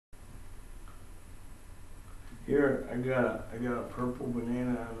Here, I got a purple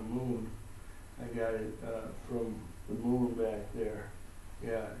banana on the moon. I got it from the moon back there.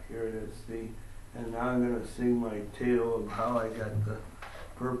 Yeah, here it is, see? And now I'm gonna sing my tale of how I got the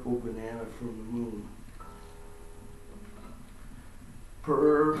purple banana from the moon.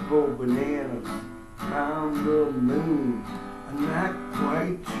 Purple bananas on the moon. I'm not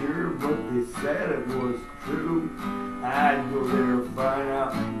quite sure, but they said it was true. I'd go there, find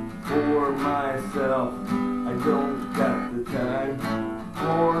out for myself. I don't got the time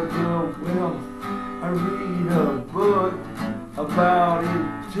for the wealth. I read a book about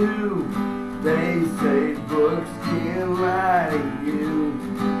it too. They say books can lie to you.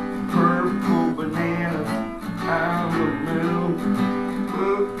 Purple bananas on the moon.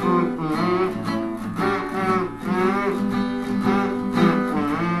 Purple bananas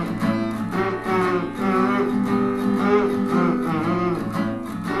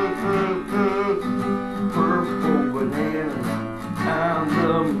on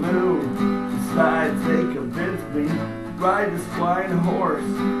the moon. Besides, they convinced me ride this flying horse.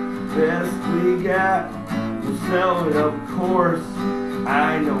 Best we got, we'll sell it, of course.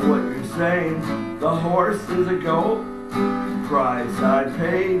 I know what you're saying. The horse is a goat. Price I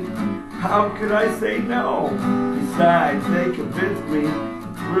paid. How could I say no? Besides, they convinced me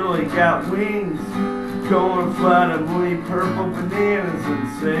it's really got wings. Go and fly to moony purple bananas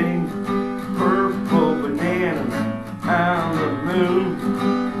and sing.